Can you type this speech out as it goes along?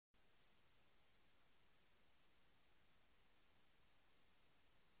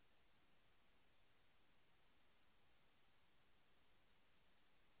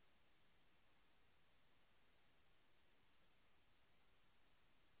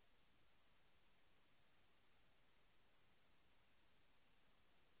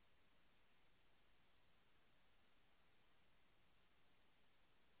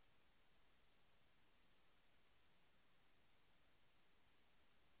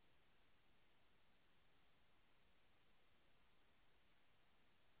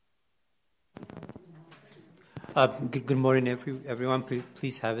Good morning, everyone.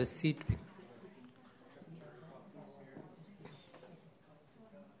 Please have a seat.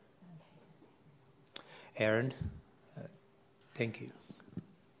 Aaron, thank you.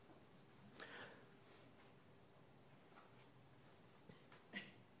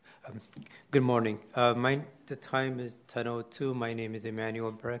 Good morning. The time is 10:02. My name is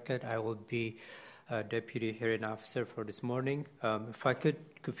Emmanuel Brackett. I will be Deputy Hearing Officer for this morning.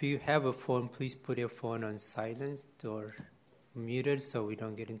 If you have a phone, please put your phone on silent or muted so we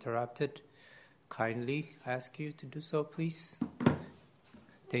don't get interrupted. Kindly ask you to do so, please.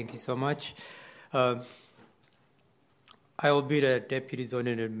 Thank you so much. I will be the Deputy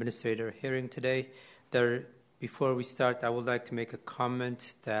Zoning Administrator hearing today. Before we start, I would like to make a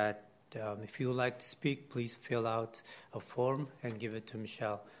comment that if you would like to speak, please fill out a form and give it to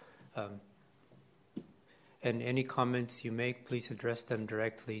Michelle. And any comments you make, please address them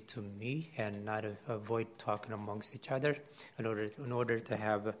directly to me and not avoid talking amongst each other in order to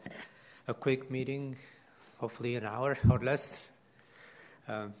have a quick meeting, hopefully an hour or less.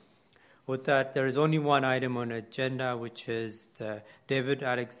 With that, there is only one item on the agenda, which is the David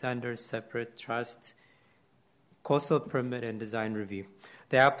Alexander Separate Trust Coastal Permit and Design Review.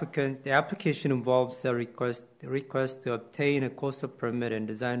 The application involves the request to obtain a coastal permit and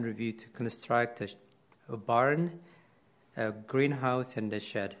design review to construct a barn, a greenhouse, and a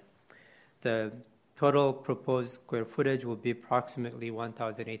shed. The total proposed square footage will be approximately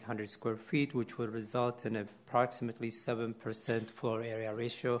 1,800 square feet, which will result in approximately 7% floor area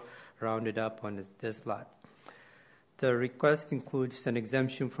ratio rounded up on this lot. The request includes an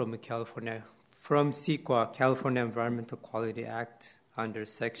exemption from CEQA, California Environmental Quality Act, under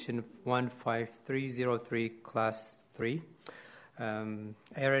Section 15303, Class 3. Aaron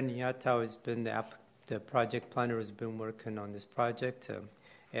Yatao has been the project planner, has been working on this project.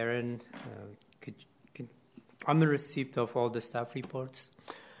 Aaron, I'm in receipt of all the staff reports,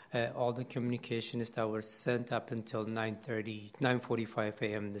 all the communications that were sent up until 9:45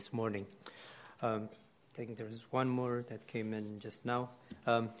 a.m. this morning. I think there's one more that came in just now.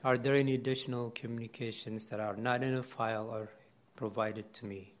 Are there any additional communications that are not in a file or provided to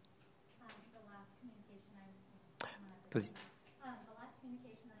me? The last communication Please. The last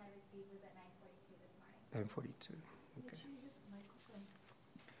communication that I received was at 9:42 this morning. 9:42. Okay.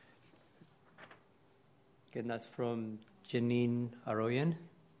 And that's from Janine Aroyan.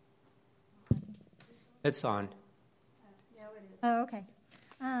 It's on. No, it is. Oh, okay.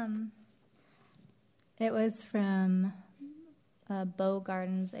 It was from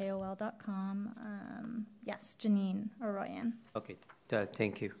bowgardens.aol.com. Yes, Janine Aroyan. Okay,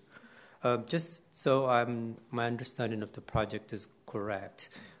 thank you. Just so my understanding of the project is correct,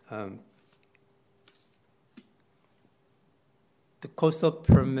 the coastal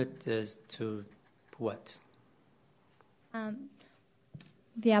permit is to what?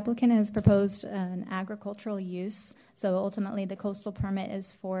 The applicant has proposed an agricultural use, so ultimately the coastal permit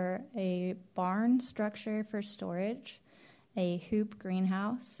is for a barn structure for storage, a hoop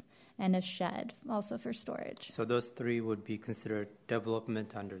greenhouse, and a shed also for storage. So those three would be considered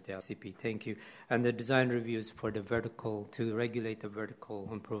development under the LCP. Thank you. And the design reviews for to regulate the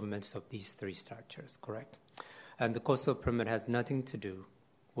vertical improvements of these three structures, correct? And the coastal permit has nothing to do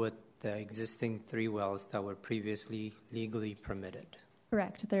with the existing 3 wells that were previously legally permitted.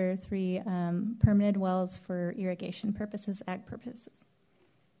 Correct. There are 3 permitted wells for irrigation purposes, ag purposes.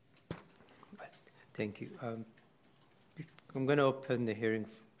 Thank you. I'm going to open the hearing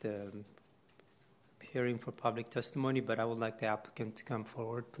for public testimony, but I would like the applicant to come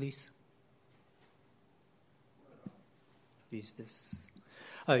forward, please. Use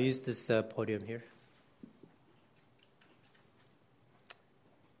this podium here.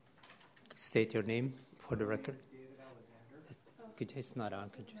 State your name for the record. David Alexander. It's not on.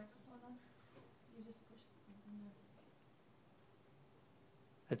 Could you?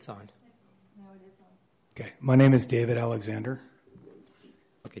 It's on. No, it is on. Okay, my name is David Alexander.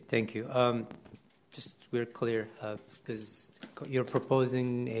 Okay, thank you. Just we're clear because you're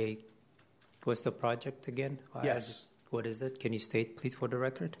proposing what's the project again? Yes. What is it? Can you state, please, for the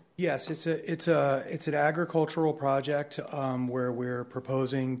record? Yes, it's an agricultural project where we're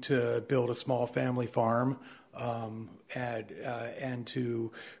proposing to build a small family farm and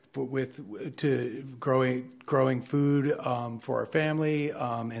to growing food for our family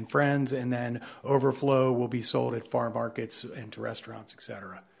and friends, and then overflow will be sold at farm markets and to restaurants,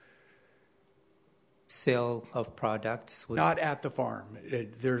 etc. Sale of products? Not at the farm.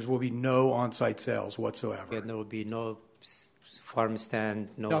 There will be no on-site sales whatsoever. And there will be no farm stand,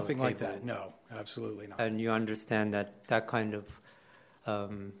 no nothing table. like that. No, absolutely not. And you understand that kind of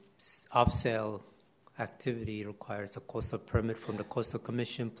off-sale activity requires a coastal permit from the Coastal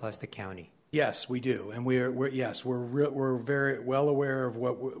Commission plus the county. Yes, we do, and we're very well aware of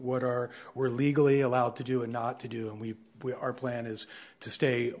we're legally allowed to do and not to do, and our plan is to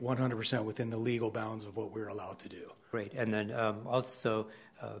stay 100% within the legal bounds of what we're allowed to do. Great. And then also,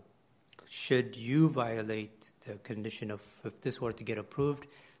 should you violate the condition of, if this were to get approved,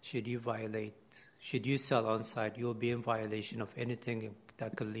 should you sell on site, you'll be in violation of anything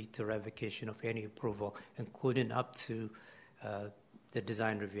that could lead to revocation of any approval, including up to the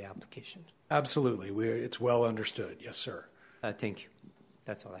design review application. Absolutely. It's well understood. Yes, sir. Thank you.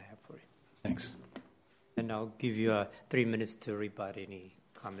 That's all I have for you. Thanks. And I'll give you 3 minutes to rebut any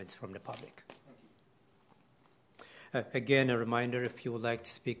comments from the public. Again, a reminder, if you would like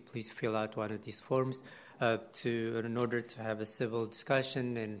to speak, please fill out one of these forms in order to have a civil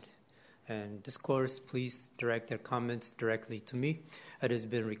discussion and discourse. Please direct your comments directly to me. It has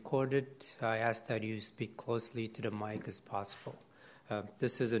been recorded. I ask that you speak closely to the mic as possible.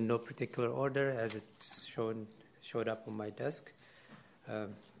 This is in no particular order as it's showed up on my desk.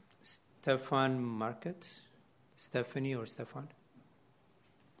 Stefan Market? Stephanie or Stefan?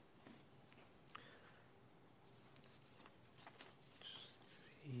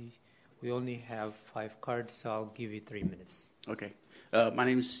 We only have 5 cards, so I'll give you 3 minutes. Okay. My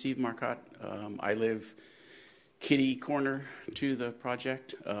name is Steve Marcotte. I live kitty corner to the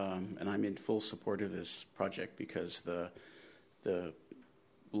project, and I'm in full support of this project because the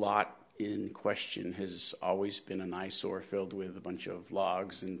lot in question has always been an eyesore filled with a bunch of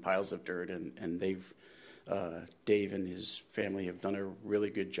logs and piles of dirt, and Dave and his family have done a really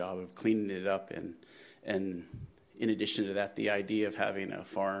good job of cleaning it up, and in addition to that, the idea of having a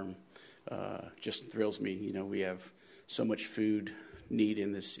farm just thrills me. You know, we have so much food need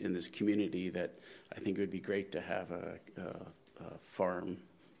in this community that I think it would be great to have a farm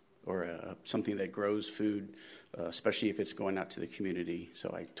or something that grows food, especially if it's going out to the community. So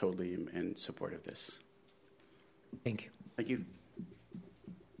I totally am in support of this. Thank you. Thank you.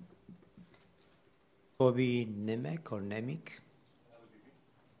 Bobby Nemec or Nemik?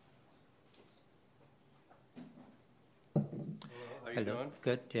 How you doing?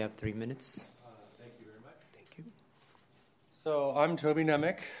 Good. You have 3 minutes. Thank you very much. Thank you. So I'm Toby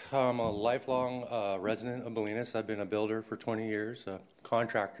Nemec. I'm a lifelong resident of Bolinas. I've been a builder for 20 years, a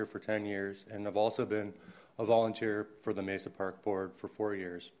contractor for 10 years, and I've also been a volunteer for the Mesa Park Board for 4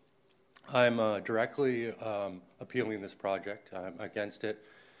 years. I'm directly appealing this project. I'm against it.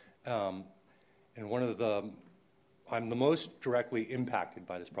 And I'm the most directly impacted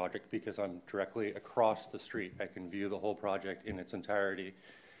by this project because I'm directly across the street. I can view the whole project in its entirety.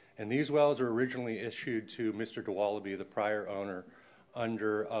 And these wells were originally issued to Mr. DeWallaby, the prior owner,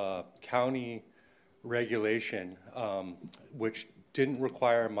 under county regulation, which didn't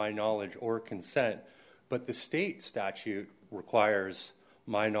require my knowledge or consent, but the state statute requires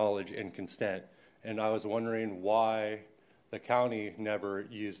my knowledge and consent. And I was wondering why the county never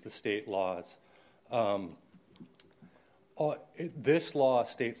used the state laws. This law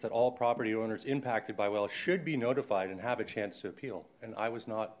states that all property owners impacted by wells should be notified and have a chance to appeal, and I was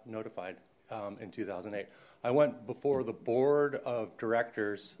not notified in 2008. I went before the board of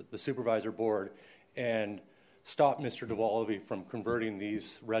directors, the supervisor board, and stopped Mr. DeWallaby from converting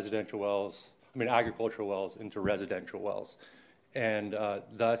these agricultural wells into residential wells, and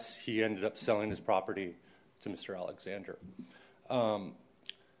thus he ended up selling his property to Mr. Alexander.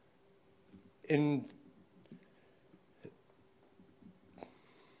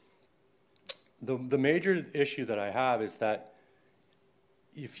 The major issue that I have is that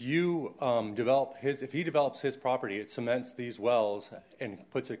if he develops his property, it cements these wells and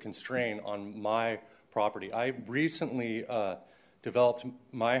puts a constraint on my property. I recently developed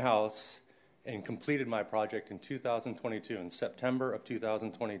my house and completed my project in 2022, in September of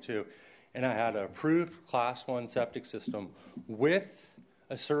 2022, and I had an approved Class 1 septic system with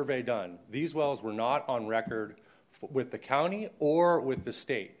a survey done. These wells were not on record with the county or with the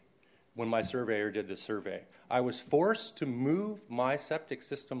state. When my surveyor did the survey, I was forced to move my septic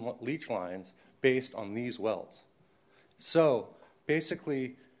system leach lines based on these wells. So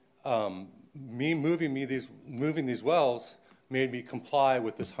basically, moving these wells made me comply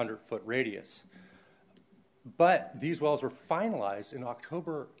with this 100-foot radius. But these wells were finalized in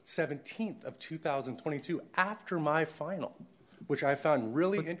October 17th of 2022 after my final, which I found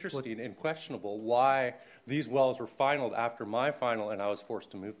really interesting and questionable why these wells were finalized after my final and I was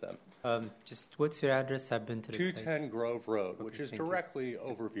forced to move them. Just what's your address? I've been to the 210 site. Grove Road, Okay, which is thank directly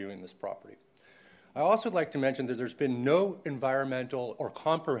overviewing this property. I also would like to mention that there's been no environmental or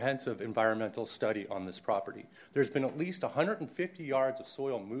comprehensive environmental study on this property. There's been at least 150 yards of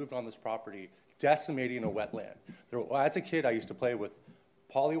soil moved on this property decimating a wetland. As a kid, I used to play with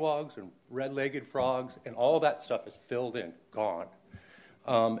pollywogs and red-legged frogs, and all that stuff is filled in, gone.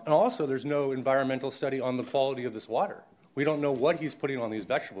 And also, there's no environmental study on the quality of this water. We don't know what he's putting on these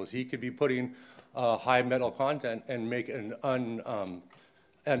vegetables. He could be putting high metal content and make an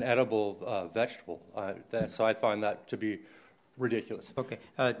unedible vegetable. So I find that to be ridiculous. Okay,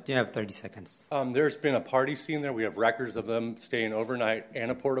 you have 30 seconds. There's been a party scene there. We have records of them staying overnight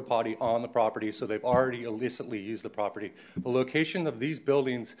and a porta potty on the property, so they've already illicitly used the property. The location of these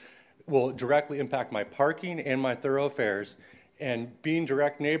buildings will directly impact my parking and my thoroughfares. And being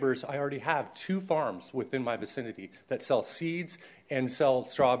direct neighbors, I already have 2 farms within my vicinity that sell seeds and sell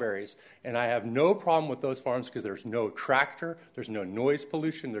strawberries. And I have no problem with those farms because there's no tractor, there's no noise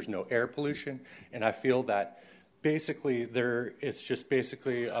pollution, there's no air pollution. And I feel that basically it's just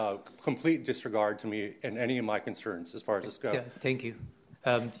basically a complete disregard to me and any of my concerns as far as this goes. Yeah, thank you.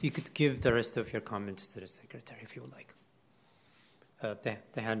 You could give the rest of your comments to the secretary if you would like.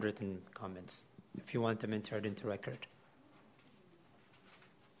 The handwritten comments, if you want them entered into record.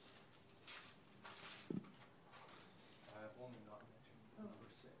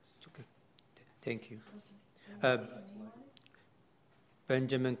 Thank you.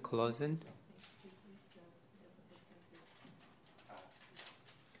 Benjamin Clausen.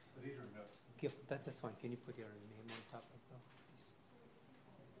 That's fine. Can you put your name on top of that, please?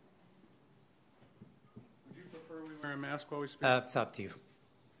 Would you prefer we wear a mask while we speak? It's up to you.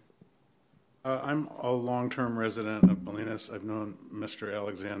 I'm a long-term resident of Bolinas. I've known Mr.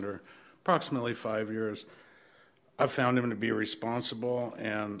 Alexander approximately 5 years. I've found him to be responsible,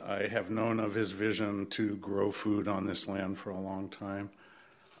 and I have known of his vision to grow food on this land for a long time.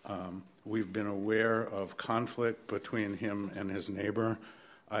 We've been aware of conflict between him and his neighbor.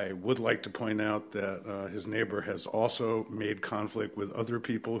 I would like to point out that his neighbor has also made conflict with other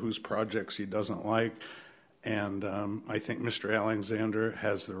people whose projects he doesn't like, and I think Mr. Alexander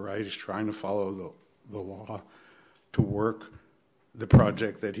has the right. He's trying to follow the law to work the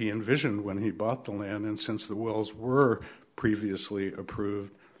project that he envisioned when he bought the land. And since the wells were previously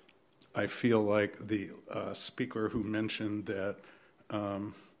approved, I feel like the speaker who mentioned that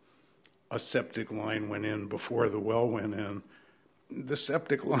a septic line went in before the well went in, the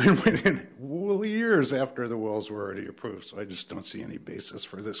septic line went in years after the wells were already approved. So I just don't see any basis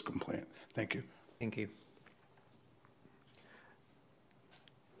for this complaint. Thank you. Thank you.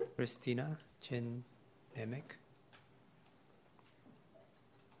 Christina Chin Nemec.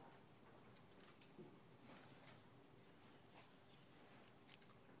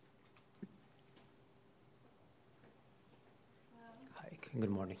 Good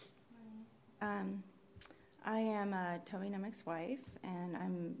morning. I am Toby Nemec's wife, and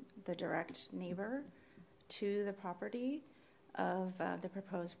I'm the direct neighbor to the property of the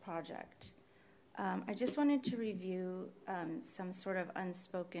proposed project. I just wanted to review some sort of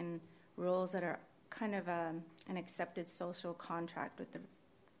unspoken rules that are kind of an accepted social contract with the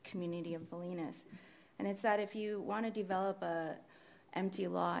community of Bolinas. And it's that if you want to develop a empty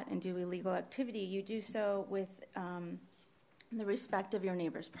lot and do illegal activity, you do so with the respect of your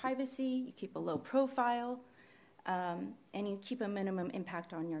neighbor's privacy, you keep a low profile, and you keep a minimum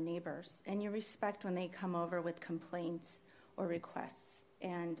impact on your neighbors. And you respect when they come over with complaints or requests.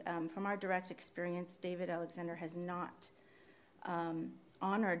 And from our direct experience, David Alexander has not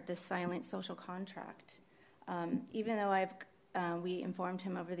honored this silent social contract. Even though we informed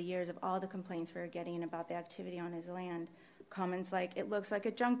him over the years of all the complaints we were getting about the activity on his land, comments like, it looks like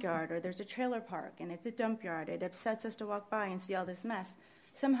a junkyard, or there's a trailer park, and it's a dump yard. It upsets us to walk by and see all this mess.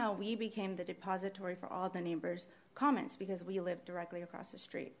 Somehow we became the depository for all the neighbors' comments because we live directly across the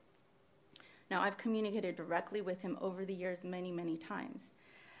street. Now, I've communicated directly with him over the years many, many times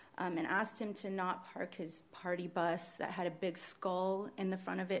and asked him to not park his party bus that had a big skull in the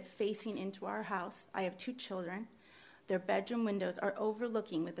front of it facing into our house. I have 2 children. Their bedroom windows are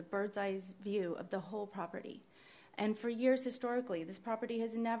overlooking with a bird's eye view of the whole property. And for years, historically, this property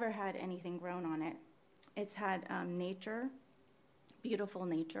has never had anything grown on it. It's had nature, beautiful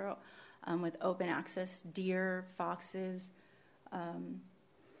nature, with open access, deer, foxes,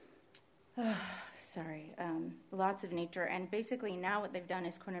 lots of nature. And basically now what they've done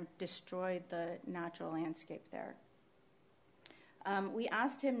is kind of destroyed the natural landscape there. We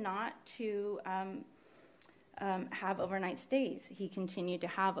asked him not to have overnight stays. He continued to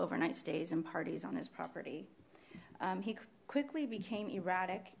have overnight stays and parties on his property. He quickly became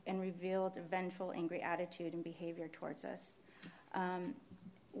erratic and revealed a vengeful, angry attitude and behavior towards us.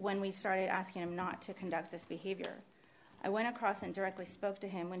 When we started asking him not to conduct this behavior, I went across and directly spoke to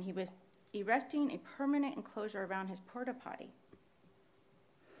him when he was erecting a permanent enclosure around his porta potty.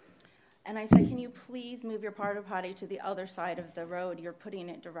 And I said, can you please move your porta potty to the other side of the road? You're putting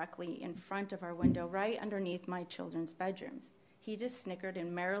it directly in front of our window, right underneath my children's bedrooms. He just snickered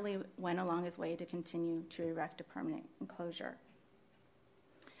and merrily went along his way to continue to erect a permanent enclosure.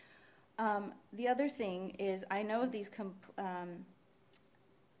 The other thing is, I know of these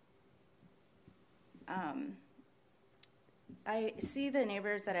I see the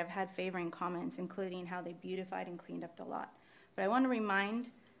neighbors that have had favoring comments, including how they beautified and cleaned up the lot. But I want to remind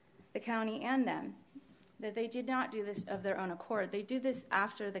the county and them that they did not do this of their own accord. They do this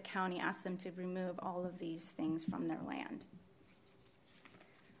after the county asked them to remove all of these things from their land.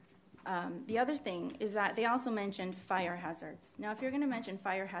 The other thing is that they also mentioned fire hazards. Now, if you're going to mention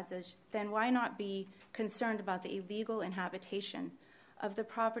fire hazards, then why not be concerned about the illegal inhabitation of the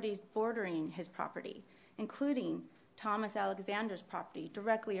properties bordering his property, including Thomas Alexander's property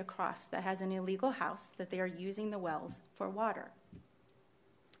directly across that has an illegal house that they are using the wells for water.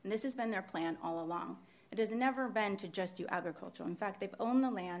 And this has been their plan all along. It has never been to just do agriculture. In fact, they've owned the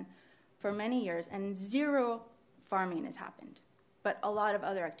land for many years and zero farming has happened, but a lot of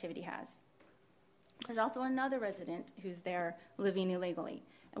other activity has. There's also another resident who's there living illegally.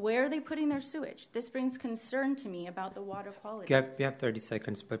 Where are they putting their sewage? This brings concern to me about the water quality. We have 30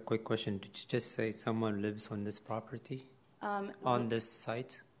 seconds, but quick question. Did you just say someone lives on this property, on this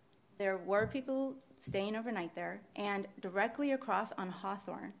site? There were people staying overnight there, and directly across on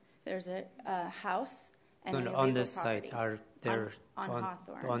Hawthorne, there's a house and an illegal on this property. site, are there on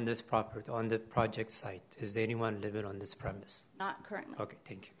Hawthorne? on this property, on the project site? Is there anyone living on this premise? Not currently. Okay,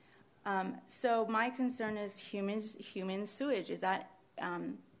 thank you. So my concern is human sewage. Is that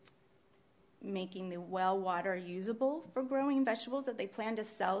making the well water usable for growing vegetables that they plan to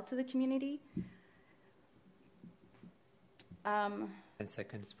sell to the community? 10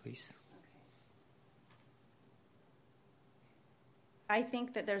 seconds, please. I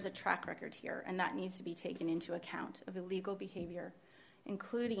think that there's a track record here, and that needs to be taken into account of illegal behavior,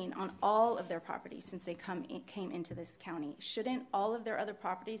 including on all of their properties since they came into this county. Shouldn't all of their other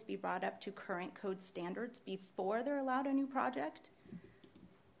properties be brought up to current code standards before they're allowed a new project?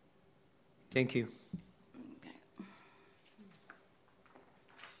 Thank you. Okay.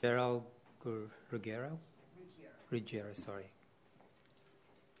 Cheryl Ruggiero? Ruggiero, sorry.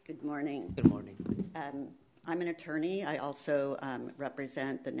 Good morning. Good morning. I'm an attorney. I also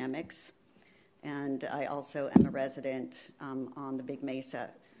represent the NEMICS, and I also am a resident on the Big Mesa.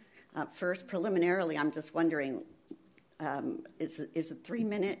 First, preliminarily, I'm just wondering, is the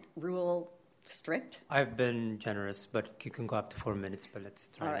 3-minute rule strict? I've been generous, but you can go up to 4 minutes, but let's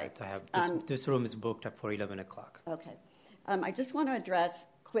try All right. not to have this room is booked up for 11 o'clock. Okay. I just want to address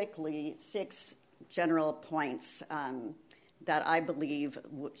quickly 6 general points that I believe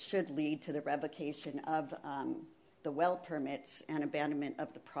should lead to the revocation of the well permits and abandonment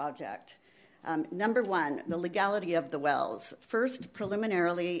of the project. Number 1, the legality of the wells. First,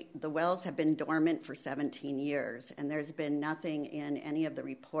 preliminarily, the wells have been dormant for 17 years, and there's been nothing in any of the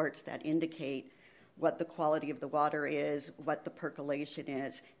reports that indicate what the quality of the water is, what the percolation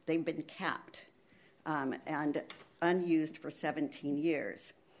is. They've been capped and unused for 17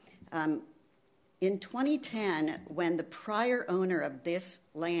 years. In 2010, when the prior owner of this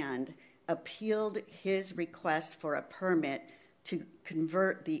land appealed his request for a permit to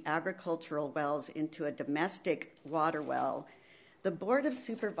convert the agricultural wells into a domestic water well, the Board of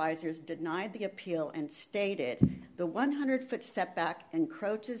Supervisors denied the appeal and stated the 100-foot setback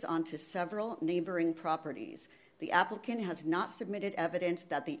encroaches onto several neighboring properties. The applicant has not submitted evidence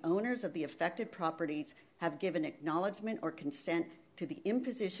that the owners of the affected properties have given acknowledgement or consent to the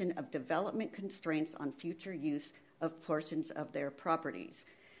imposition of development constraints on future use of portions of their properties.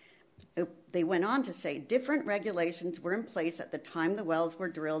 They went on to say different regulations were in place at the time the wells were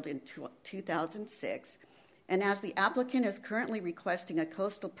drilled in 2006, and as the applicant is currently requesting a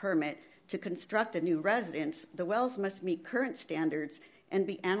coastal permit to construct a new residence, the wells must meet current standards and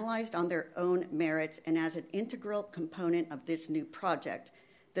be analyzed on their own merits and as an integral component of this new project.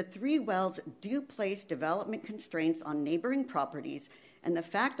 The 3 wells do place development constraints on neighboring properties, and the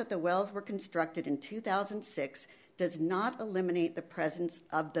fact that the wells were constructed in 2006 does not eliminate the presence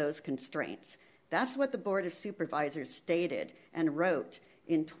of those constraints. That's what the Board of Supervisors stated and wrote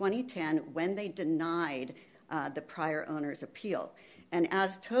in 2010 when they denied the prior owner's appeal. And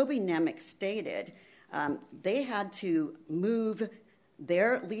as Toby Nemec stated, they had to move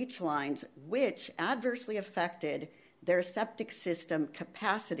their leach lines, which adversely affected their septic system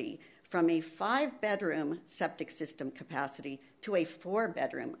capacity from a 5-bedroom septic system capacity to a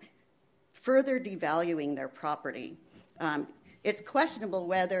 4-bedroom, further devaluing their property. It's questionable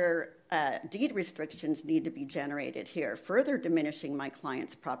whether deed restrictions need to be generated here, further diminishing my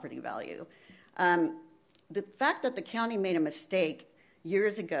client's property value. The fact that the county made a mistake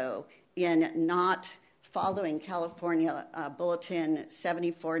years ago in not following California Bulletin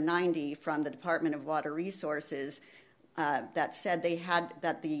 7490 from the Department of Water Resources that said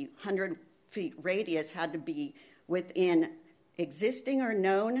that the 100-foot radius had to be within existing or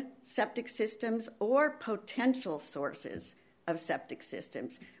known septic systems or potential sources of septic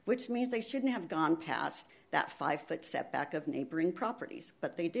systems, which means they shouldn't have gone past that 5-foot setback of neighboring properties,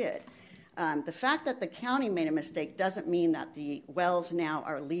 but they did. The fact that the county made a mistake doesn't mean that the wells now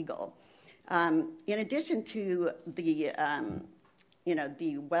are legal. In addition to the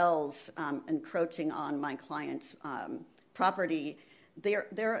wells encroaching on my client's property, there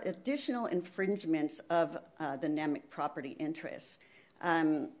are additional infringements of the NEMIC property interests.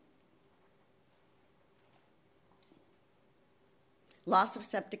 Loss of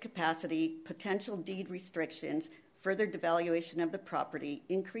septic capacity, potential deed restrictions, further devaluation of the property,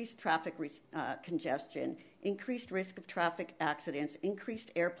 increased traffic congestion, increased risk of traffic accidents, increased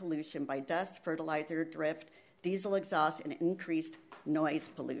air pollution by dust, fertilizer, drift, diesel exhaust, and increased noise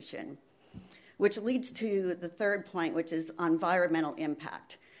pollution, which leads to the third point, which is environmental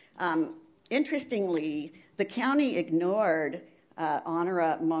impact. Interestingly, the county ignored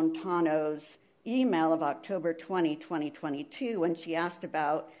Honora Montano's email of October 20, 2022, when she asked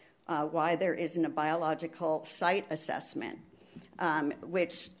about why there isn't a biological site assessment, to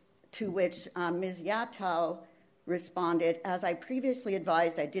which Ms. Yatow responded, as I previously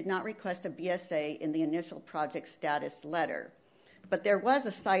advised, I did not request a BSA in the initial project status letter. But there was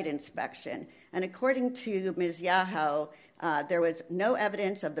a site inspection, and according to Ms. Yatow, there was no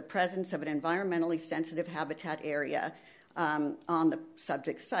evidence of the presence of an environmentally sensitive habitat area on the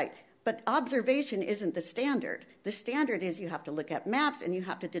subject site. But observation isn't the standard. The standard is you have to look at maps and you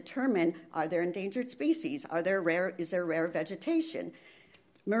have to determine, are there endangered species? Is there rare vegetation?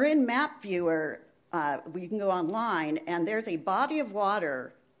 Marin Map Viewer, we can go online, and there's a body of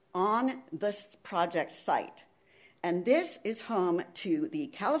water on this project site. And this is home to the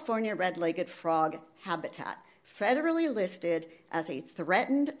California red-legged frog habitat, federally listed as a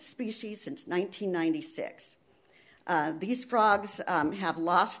threatened species since 1996. These frogs have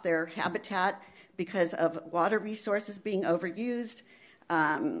lost their habitat because of water resources being overused.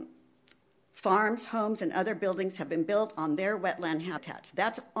 Farms, homes, and other buildings have been built on their wetland habitats.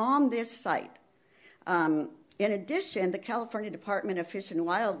 That's on this site. In addition, the California Department of Fish and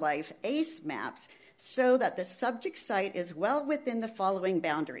Wildlife ACE maps show that the subject site is well within the following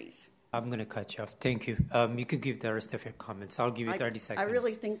boundaries. I'm going to cut you off. Thank you. You can give the rest of your comments. I'll give you 30 seconds. I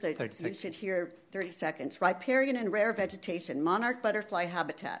really think that you should hear 30 seconds. Riparian and rare vegetation, monarch butterfly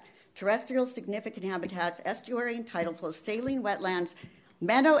habitat, terrestrial significant habitats, estuary and tidal flow, saline wetlands,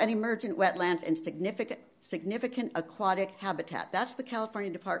 meadow and emergent wetlands, and significant aquatic habitat. That's the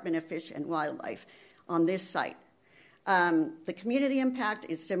California Department of Fish and Wildlife on this site. The community impact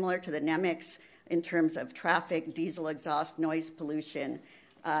is similar to the NEMICS in terms of traffic, diesel exhaust, noise pollution.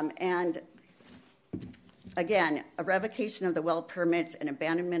 And again, a revocation of the well permits and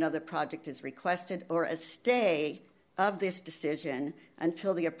abandonment of the project is requested, or a stay of this decision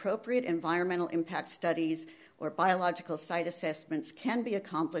until the appropriate environmental impact studies or biological site assessments can be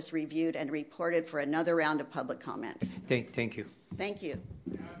accomplished, reviewed, and reported for another round of public comments. Thank you. Thank you.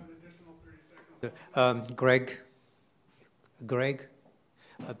 Greg,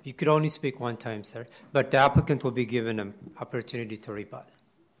 you could only speak one time, sir, but the applicant will be given an opportunity to rebut.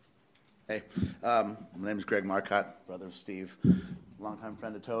 Hey, my name is Greg Marcotte, brother of Steve, longtime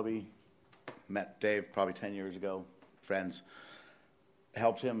friend of Toby. Met Dave probably 10 years ago, friends.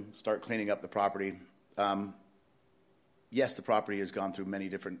 Helped him start cleaning up the property. Yes, the property has gone through many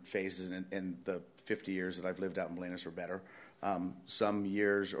different phases in the 50 years that I've lived out in Bolinas or better. Some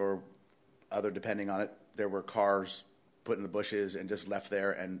years or other, depending on it, there were cars put in the bushes and just left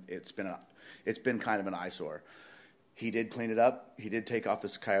there, and it's been kind of an eyesore. He did clean it up. He did take off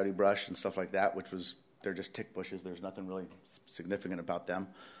this coyote brush and stuff like that, they're just tick bushes. There's nothing really significant about them.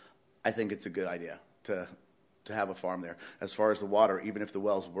 I think it's a good idea to have a farm there. As far as the water, even if the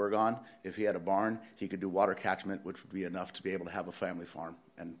wells were gone, if he had a barn, he could do water catchment, which would be enough to be able to have a family farm.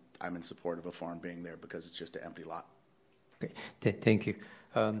 And I'm in support of a farm being there because it's just an empty lot. Okay. Thank you.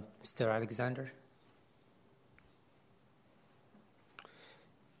 Mr. Alexander?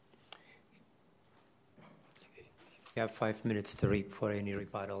 You have 5 minutes to read for any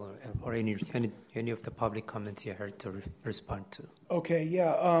rebuttal or any of the public comments you heard to respond to. Okay,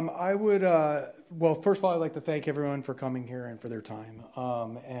 yeah. I would, well, first of all, I'd like to thank everyone for coming here and for their time.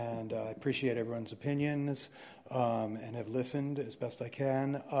 And I appreciate everyone's opinions and have listened as best I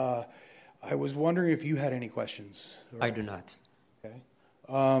can. I was wondering if you had any questions. I do not. Okay.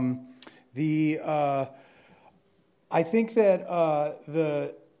 I think that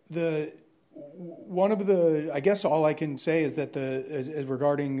one of the, I guess all I can say is that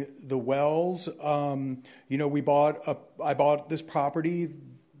regarding the wells, I bought this property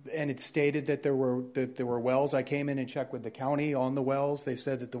and it stated that there were wells. I came in and checked with the county on the wells. They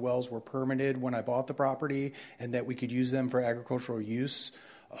said that the wells were permitted when I bought the property and that we could use them for agricultural use.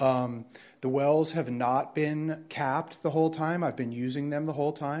 The wells have not been capped the whole time. I've been using them the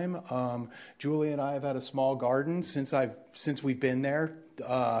whole time. Julie and I have had a small garden since we've been there.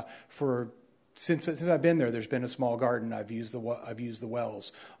 Since I've been there, there's been a small garden. I've used the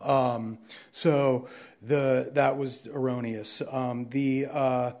wells. So that was erroneous.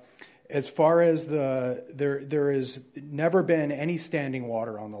 As far as there has never been any standing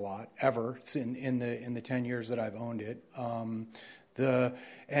water on the lot ever in the 10 years that I've owned it. The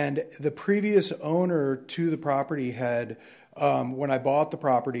previous owner to the property had, when I bought the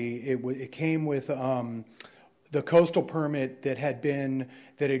property, it came with the coastal permit that had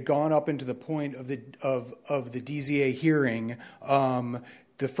gone up into the point of the DZA hearing.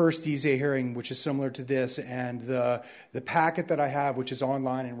 The first DZA hearing, which is similar to this, and the packet that I have, which is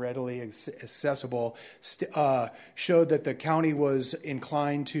online and readily accessible, showed that the county was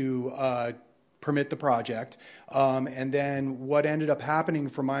inclined to permit the project, and then what ended up happening,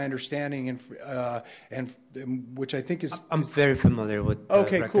 from my understanding, and which I think is I'm very familiar with.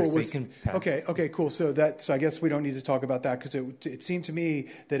 Okay, cool. Okay, cool. So I guess we don't need to talk about that because it seemed to me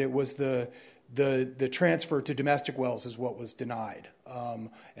that it was the transfer to domestic wells is what was denied,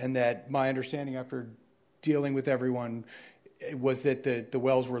 and that my understanding after dealing with everyone was that the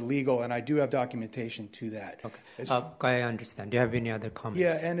wells were legal, and I do have documentation to that. Okay, I understand. Do you have any other comments?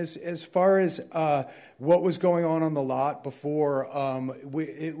 Yeah, and as far as what was going on the lot before, no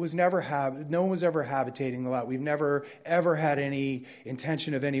one was ever habitating the lot. We've never ever had any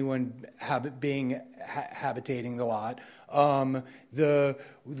intention of anyone habitating the lot. My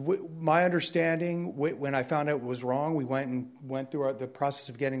understanding, when I found out it was wrong, we went through the process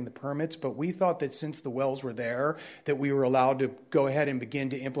of getting the permits, but we thought that since the wells were there, that we were allowed to go ahead and begin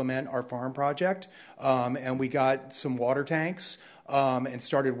to implement our farm project, and we got some water tanks. And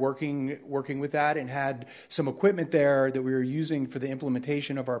started working with that, and had some equipment there that we were using for the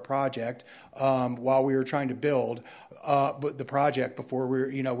implementation of our project while we were trying to build the project. Before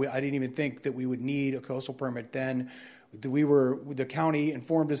I didn't even think that we would need a coastal permit then. The county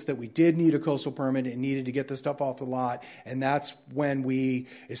informed us that we did need a coastal permit and needed to get the stuff off the lot, and that's when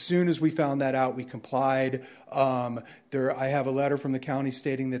as soon as we found that out, we complied. I have a letter from the county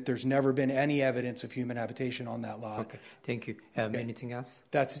stating that there's never been any evidence of human habitation on that lot. Okay, thank you. Anything else?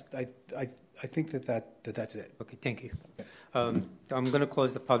 I think that's it. Okay, thank you. I'm going to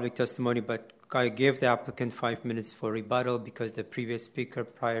close the public testimony, but I gave the applicant 5 minutes for rebuttal because the previous speaker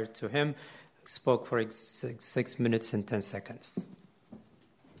prior to him spoke for 6 minutes and 10 seconds.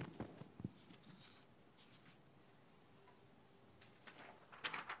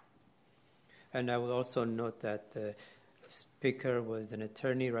 And I will also note that the speaker was an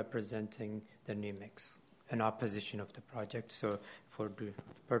attorney representing the NEMICS, in opposition of the project. So for the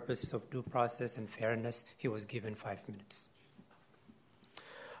purpose of due process and fairness, he was given 5 minutes.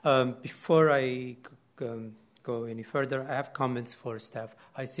 Before I go any further, I have comments for staff.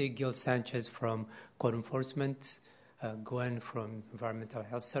 I see Gil Sanchez from Code Enforcement, Gwen from Environmental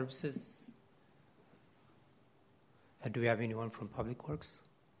Health Services. Do we have anyone from Public Works?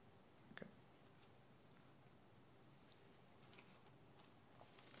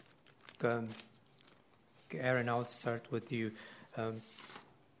 Okay. Aaron, I'll start with you.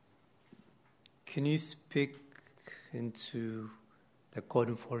 Can you speak into the code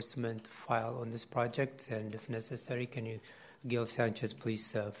enforcement file on this project, and if necessary, can you, Gil Sanchez,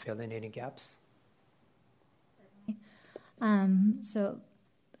 please fill in any gaps? Code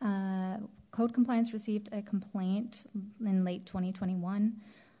Compliance received a complaint in late 2021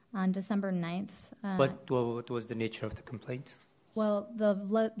 on December 9th. What was the nature of the complaint? Well,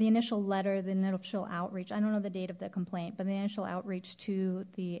 the initial letter, the initial outreach, I don't know the date of the complaint, but the initial outreach to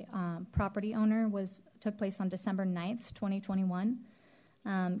the property owner took place on December 9th, 2021.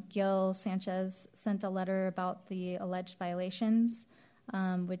 Gil Sanchez sent a letter about the alleged violations,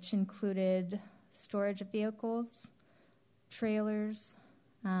 which included storage of vehicles, trailers,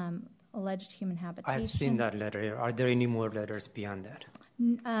 alleged human habitation. I've seen that letter. Are there any more letters beyond that?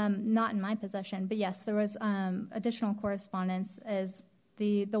 Not in my possession, but yes, there was additional correspondence. As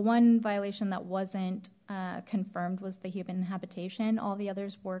the one violation that wasn't confirmed was the human habitation. All the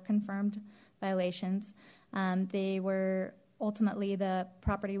others were confirmed violations. They were ultimately, the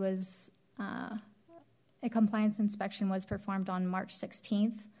property was, a compliance inspection was performed on March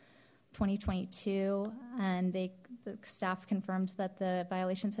 16th, 2022, and the staff confirmed that the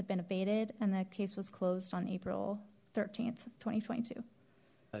violations had been abated, and the case was closed on April 13th, 2022.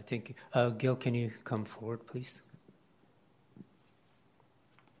 Thank you. Gil, can you come forward, please?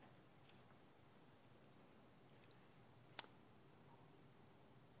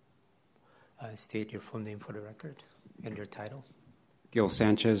 State your full name for the record and your title. Gil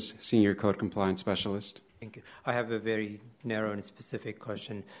Sanchez, Senior Code Compliance Specialist. Thank you. I have a very narrow and specific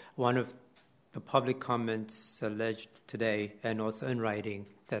question. One of the public comments alleged today and also in writing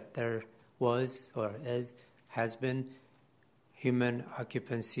that there was or has been human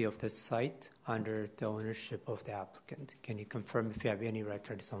occupancy of the site under the ownership of the applicant. Can you confirm if you have any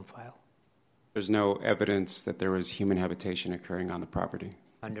records on file? There's no evidence that there was human habitation occurring on the property.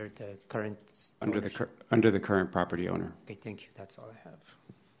 Under the current under the current property owner. Okay, thank you. That's all I have.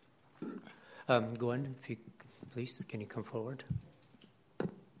 Gwen, if you please, can you come forward?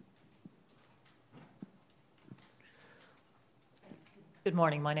 Good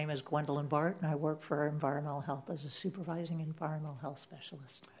morning. My name is Gwendolyn Bart, and I work for Environmental Health as a supervising environmental health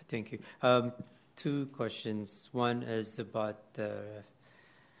specialist. Thank you. Two questions. One is about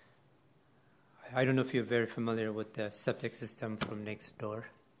I don't know if you're very familiar with the septic system from next door,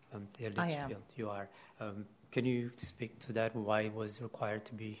 the leach field. You are. Can you speak to that? Why it was required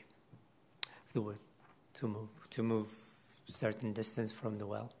to move certain distance from the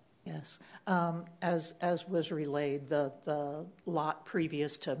well? Yes. As was relayed, the lot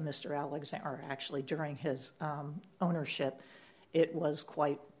previous to Mr. Alexander, or actually during his ownership, it was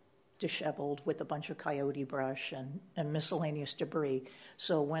quite disheveled with a bunch of coyote brush and miscellaneous debris.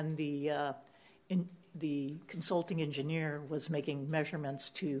 So when the consulting engineer was making measurements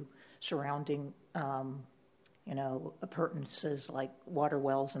to surrounding, appurtenances like water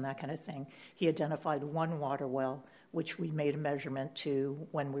wells and that kind of thing, he identified one water well, which we made a measurement to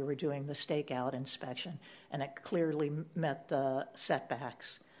when we were doing the stakeout inspection, and it clearly met the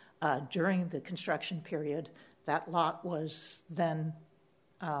setbacks. During the construction period, that lot was then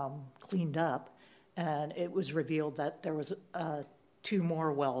cleaned up, and it was revealed that there was two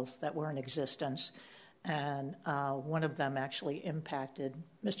more wells that were in existence, and one of them actually impacted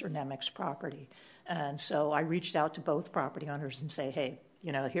Mr. Nemec's property. And so I reached out to both property owners and say, hey,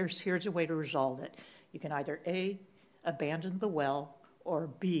 here's a way to resolve it. You can either A, abandon the well, or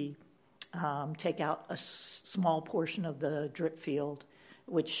B, take out a small portion of the drip field,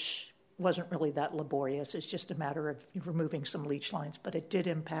 which wasn't really that laborious. It's just a matter of removing some leach lines, but it did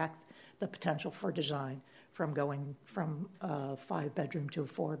impact the potential for design from going from a 5-bedroom to a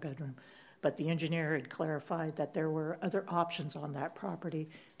 4-bedroom. But the engineer had clarified that there were other options on that property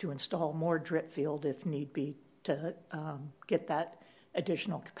to install more drip field if need be to get that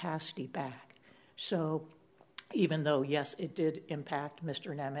additional capacity back. So even though, yes, it did impact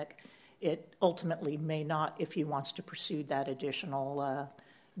Mr. Nemec, it ultimately may not if he wants to pursue that additional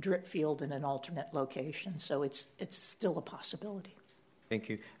drip field in an alternate location. So it's still a possibility. Thank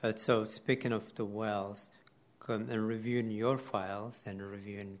you. So speaking of the wells, and reviewing your files and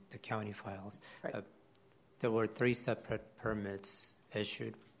reviewing the county files, right. There were 3 separate permits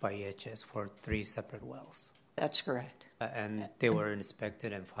issued by EHS for 3 separate wells. That's correct. And they were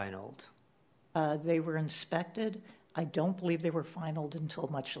inspected and finaled. They were inspected. I don't believe they were finaled until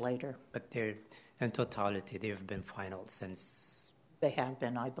much later. But in totality, they've been finaled since? They have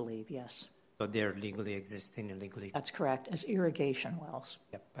been, I believe, yes. So they're legally existing and legally? That's correct, as irrigation wells.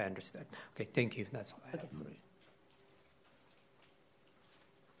 Yep, I understand. Okay, thank you. That's all I have for you.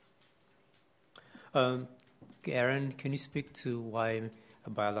 Aaron, can you speak to why a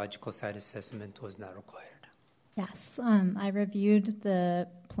biological site assessment was not required? Yes, I reviewed the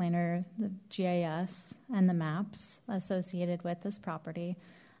planner, the GIS, and the maps associated with this property,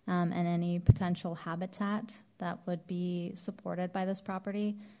 and any potential habitat that would be supported by this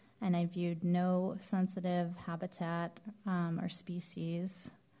property. And I viewed no sensitive habitat or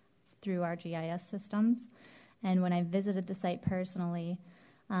species through our GIS systems. And when I visited the site personally,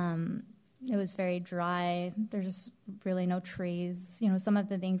 it was very dry. There's really no trees. Some of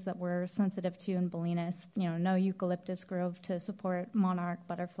the things that we're sensitive to in Bolinas, no eucalyptus grove to support monarch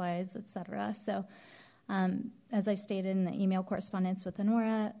butterflies, etc. So as I stated in the email correspondence with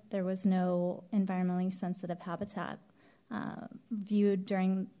Honora, there was no environmentally sensitive habitat viewed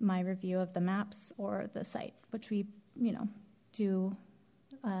during my review of the maps or the site, which we, do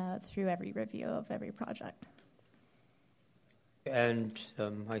through every review of every project. And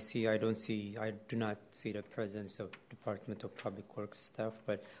I do not see the presence of Department of Public Works staff,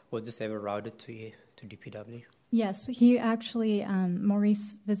 but was this ever routed to DPW? Yes, he actually,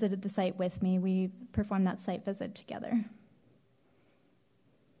 Maurice visited the site with me. We performed that site visit together.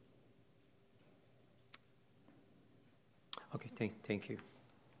 Okay, thank you.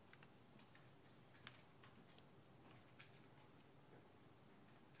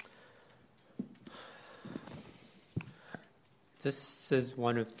 This is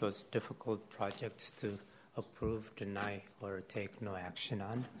one of those difficult projects to approve, deny, or take no action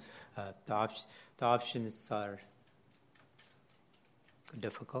on. The options are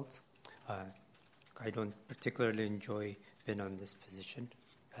difficult. I don't particularly enjoy being on this position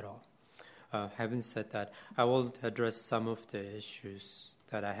at all. Having said that, I will address some of the issues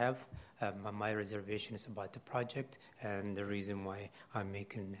that I have. My reservations about the project and the reason why I'm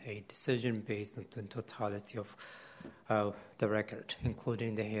making a decision based on the totality of the record,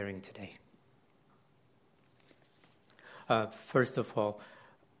 including the hearing today. First of all,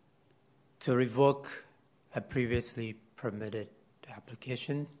 to revoke a previously permitted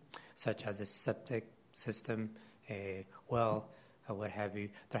application, such as a septic system, a well, or what have you,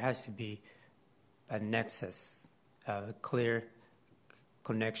 there has to be a nexus, a clear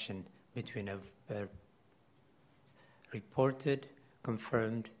connection between a reported,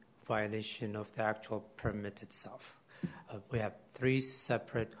 confirmed violation of the actual permit itself. We have 3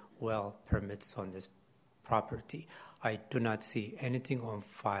 separate well permits on this property. I do not see anything on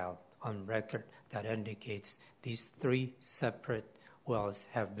file, on record, that indicates these 3 separate wells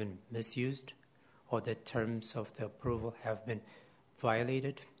have been misused, or the terms of the approval have been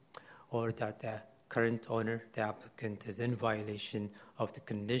violated, or that the current owner, the applicant, is in violation of the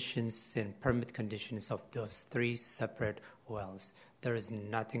conditions and permit conditions of those 3 separate wells. There is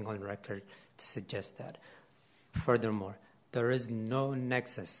nothing on record to suggest that. Furthermore, there is no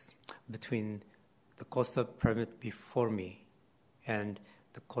nexus between the coastal permit before me and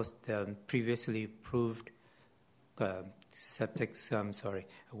the previously approved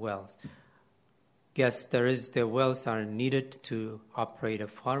wells. Yes, the wells are needed to operate a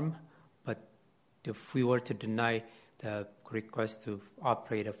farm, but if we were to deny the request to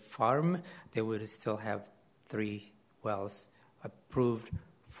operate a farm, they would still have 3 wells approved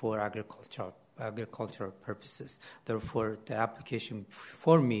for agricultural purposes. Therefore, the application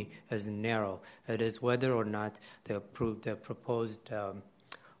for me is narrow. It is whether or not the proposed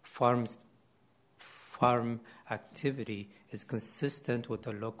farm activity is consistent with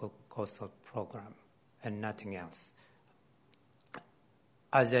the local coastal program and nothing else.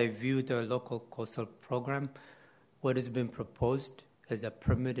 As I view the local coastal program, what has been proposed is a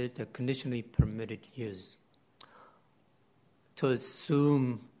conditionally permitted use. To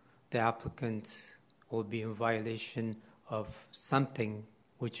assume the applicant will be in violation of something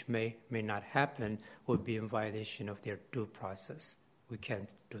which may not happen would be in violation of their due process. We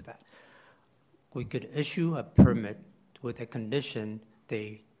can't do that. We could issue a permit with a condition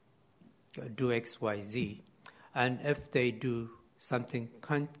they do X, Y, Z, and if they do something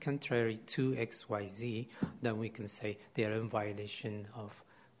contrary to X, Y, Z, then we can say they are in violation of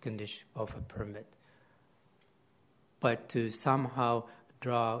a permit. But to somehow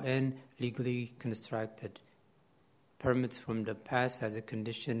draw in legally constructed permits from the past as a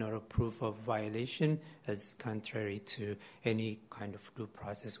condition or a proof of violation is contrary to any kind of due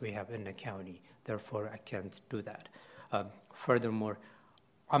process we have in the county. Therefore, I can't do that. Furthermore,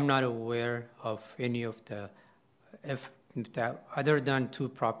 I'm not aware of any of other than 2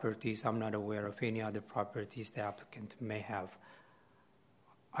 properties, I'm not aware of any other properties the applicant may have.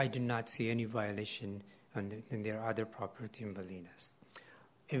 I do not see any violation in their other property in Bolinas.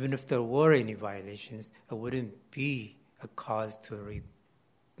 Even if there were any violations, it wouldn't be a cause to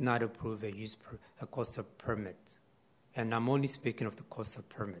not approve a coastal permit. And I'm only speaking of the coastal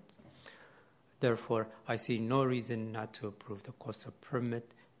permit. Therefore, I see no reason not to approve the coastal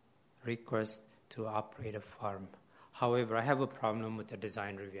permit request to operate a farm. However, I have a problem with the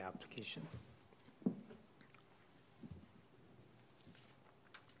design review application.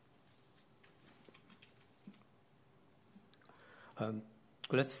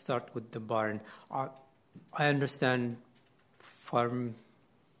 Let's start with the barn. I understand farmers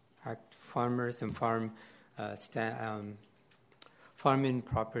and farming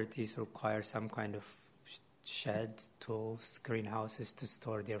properties require some kind of sheds, tools, greenhouses to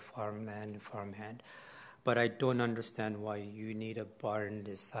store their farmland, farmhand. But I don't understand why you need a barn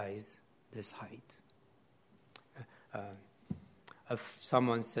this size, this height. If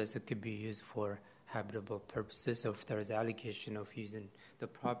someone says it could be used for habitable purposes, or if there is allegation of using the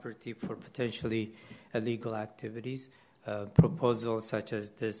property for potentially illegal activities, proposals such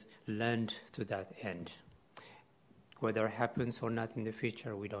as this lend to that end. Whether it happens or not in the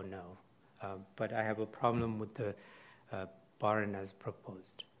future, we don't know. But I have a problem with the barn as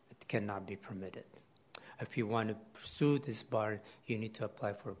proposed. It cannot be permitted. If you want to pursue this barn, you need to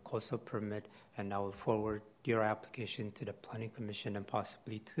apply for a coastal permit, and I will forward your application to the Planning Commission and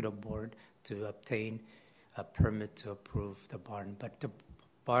possibly to the board to obtain a permit to approve the barn. But the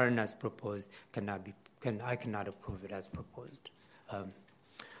barn as proposed I cannot approve it as proposed.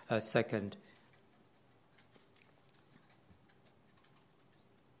 Second,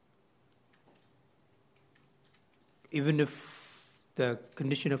 even if the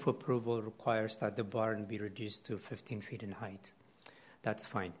condition of approval requires that the barn be reduced to 15 feet in height, that's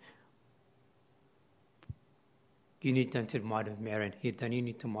fine. You need then to modify, Marin, then you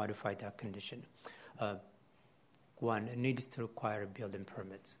need to modify that condition. One, it needs to require a building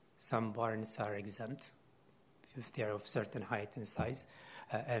permit. Some barns are exempt if they're of certain height and size,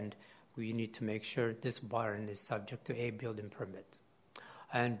 and we need to make sure this barn is subject to a building permit.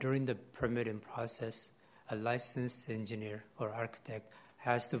 And during the permitting process, a licensed engineer or architect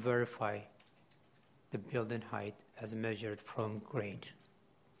has to verify the building height as measured from grade.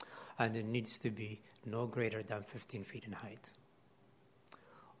 And it needs to be no greater than 15 feet in height.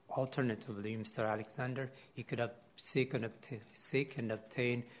 Alternatively, Mr. Alexander, you could seek and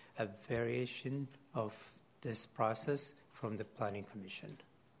obtain a variation of this process from the Planning Commission.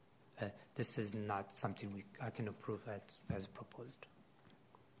 This is not something I can approve as proposed.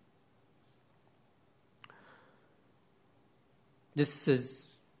 This is,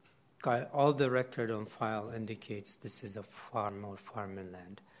 all the record on file indicates this is a farm or farming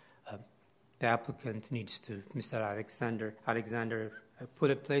land. The applicant needs to, Mr. Alexander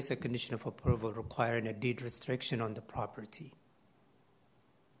place a condition of approval requiring a deed restriction on the property,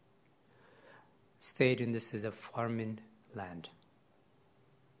 stating this is a farming land.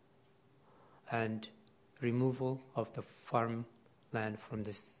 And removal of the farm land from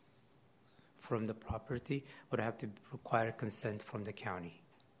the property would have to require consent from the county.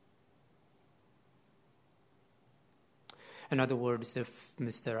 In other words, if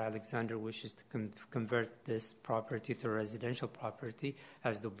Mr. Alexander wishes to convert this property to a residential property,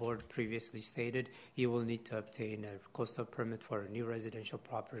 as the board previously stated, he will need to obtain a coastal permit for a new residential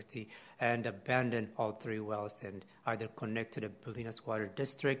property and abandon all 3 wells and either connect to the Bolinas Water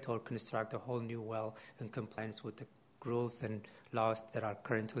District or construct a whole new well in compliance with the rules and laws that are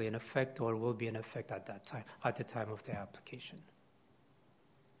currently in effect or will be in effect at that time, at the time of the application.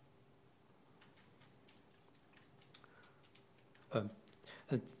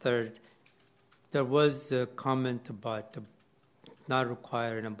 And third, there was a comment about not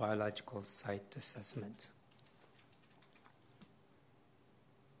requiring a biological site assessment.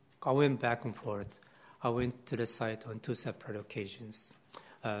 I went back and forth. I went to the site on 2 separate occasions.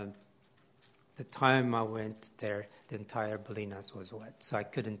 The time I went there, the entire Bolinas was wet, so I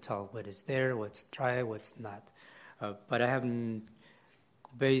couldn't tell what is there, what's dry, what's not. But I haven't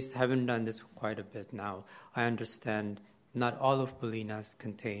done this for quite a bit now. I understand not all of Bolinas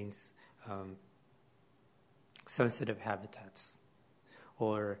contains sensitive habitats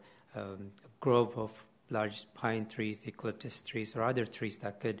or a grove of large pine trees, eucalyptus trees, or other trees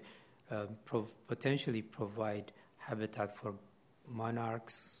that could potentially provide habitat for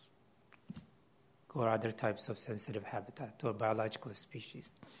monarchs or other types of sensitive habitat or biological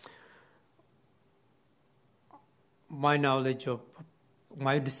species.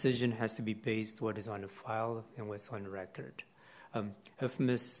 My decision has to be based what is on the file and what's on record. If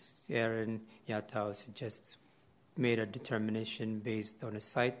Ms. Erin Yatao suggests made a determination based on a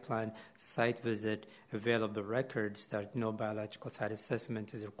site plan, site visit, available records that no biological site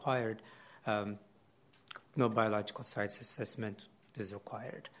assessment is required, no biological site assessment is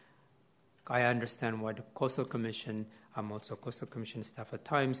required. I understand why the Coastal Commission, I'm also Coastal Commission staff at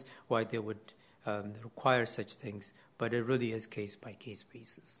times, why they would require such things, but it really is case-by-case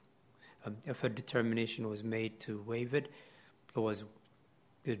basis. If a determination was made to waive it, the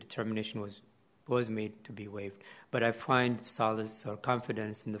determination was made to be waived. But I find solace or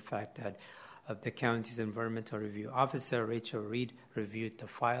confidence in the fact that the county's environmental review officer, Rachel Reed, reviewed the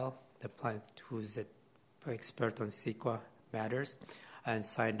file, the plant who's the expert on CEQA matters, and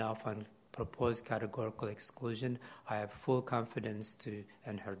signed off on proposed categorical exclusion. I have full confidence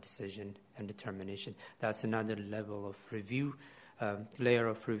in her decision and determination. That's another level of review, layer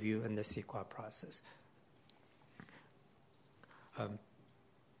of review in the CEQA process.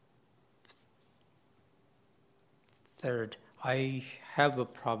 Third, I have a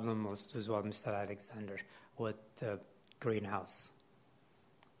problem also as well, Mr. Alexander, with the greenhouse.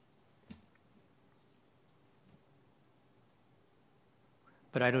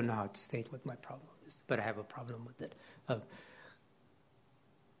 But I don't know how to state what my problem is, but I have a problem with it.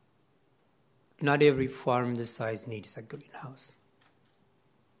 Not every farm this size needs a greenhouse.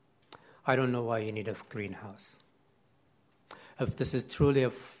 I don't know why you need a greenhouse. If this is truly a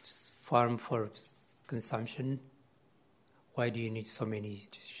farm for consumption, why do you need so many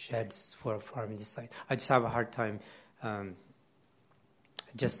sheds for a farm this size? I just have a hard time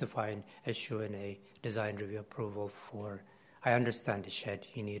justifying issuing a design review approval for. I understand the shed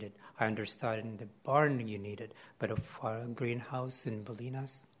you needed. I understand the barn you needed, but a greenhouse in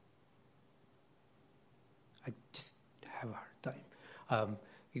Bolinas, I just have a hard time.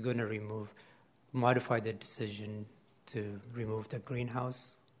 You're going to modify the decision to remove the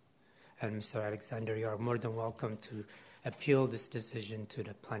greenhouse. And Mr. Alexander, you are more than welcome to appeal this decision to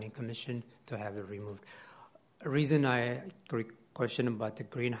the Planning Commission to have it removed. A reason I question about the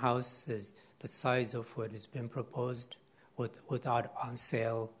greenhouse is the size of what has been proposed without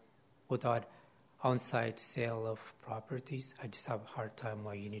on-site sale of properties. I just have a hard time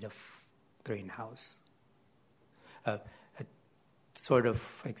why you need a greenhouse. It sort of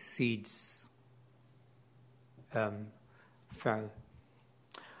exceeds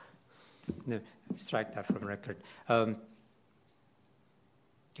strike that from record.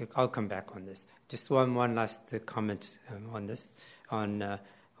 I'll come back on this. Just one last comment on this, on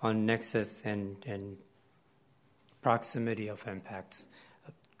nexus and proximity of impacts.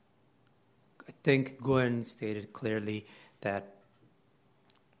 I think Gwen stated clearly that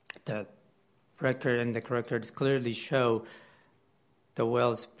the records clearly show the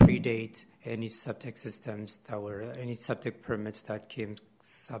wells predate any septic systems any septic permits that came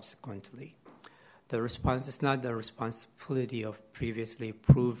subsequently. It's not the responsibility of previously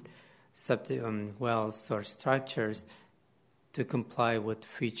approved septic wells or structures to comply with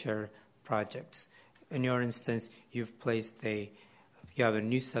future projects. In your instance, you have a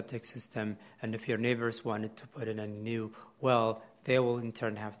new septic system, and if your neighbors wanted to put in a new well, they will in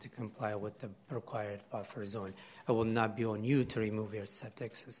turn have to comply with the required buffer zone. It will not be on you to remove your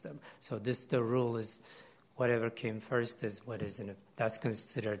septic system. So the rule is whatever came first is what is in it. That's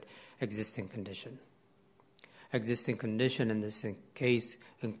considered existing condition. Existing condition in this case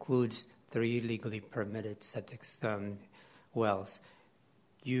includes 3 legally permitted septic wells.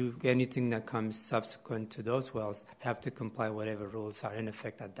 Anything that comes subsequent to those wells have to comply whatever rules are in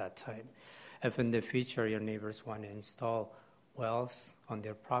effect at that time. If in the future your neighbors want to install wells on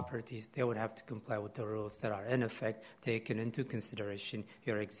their properties, they would have to comply with the rules that are in effect, taking into consideration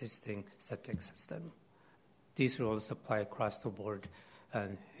your existing septic system. These rules apply across the board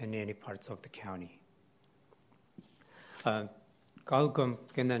in any parts of the county. And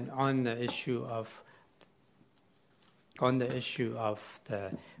then on the issue of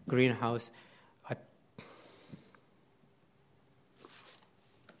the greenhouse,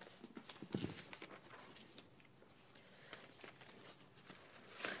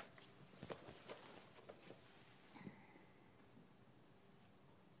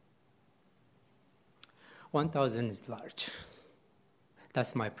 $1,000 is large.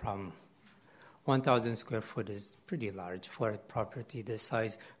 That's my problem. 1,000 square foot is pretty large for a property this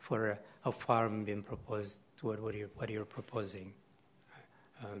size, for a farm being proposed. What you're proposing.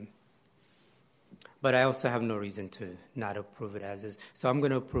 But I also have no reason to not approve it as is. So I'm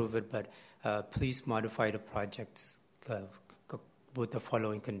going to approve it, but please modify the project with the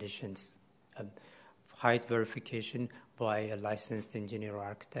following conditions. Height verification by a licensed engineer or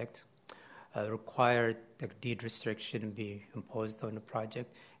architect. Require the deed restriction be imposed on the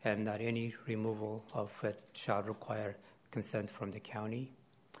project, and that any removal of it shall require consent from the county.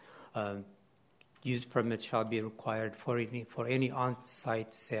 Use permit shall be required for any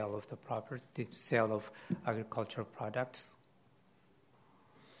on-site sale of the property, sale of agricultural products.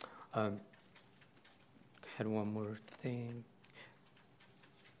 I had one more thing.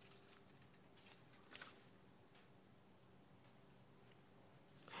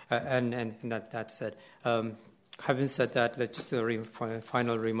 And that said, having said that, let's just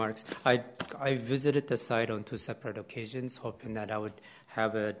final remarks. I visited the site on 2 separate occasions, hoping that I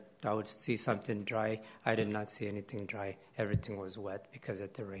would see something dry. I did not see anything dry. Everything was wet because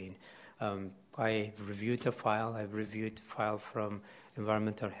of the rain. I reviewed the file. I've reviewed the file from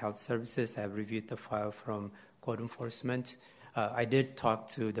Environmental Health Services. I've reviewed the file from Code Enforcement. I did talk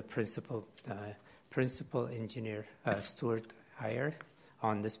to the principal engineer, Stuart Heyer,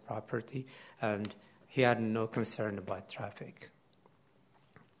 on this property, and he had no concern about traffic.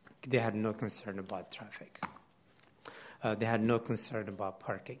 They had no concern about traffic. they had no concern about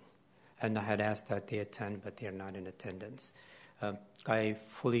parking. And I had asked that they attend, but they're not in attendance. I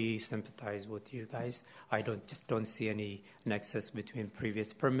fully sympathize with you guys. I don't see any nexus between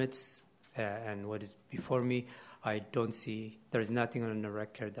previous permits and what is before me. There's nothing on the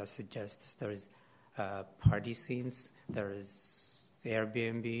record that suggests there is party scenes, there is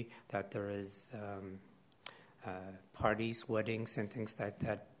Airbnb, that there is parties, weddings, and things like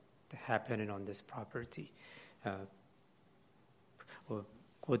that happening on this property.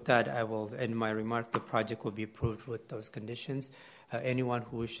 With that, I will end my remark. The project will be approved with those conditions. Anyone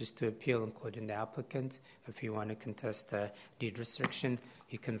who wishes to appeal, including the applicant, if you want to contest the deed restriction,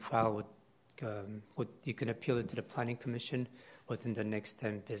 you can file you can appeal it to the Planning Commission within the next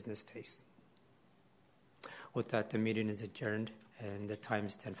 10 business days. With that, the meeting is adjourned, and the time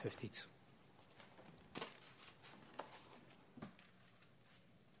is 10:52.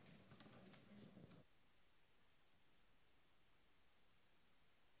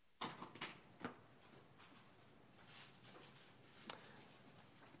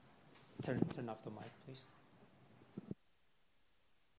 Turn off the mic, please.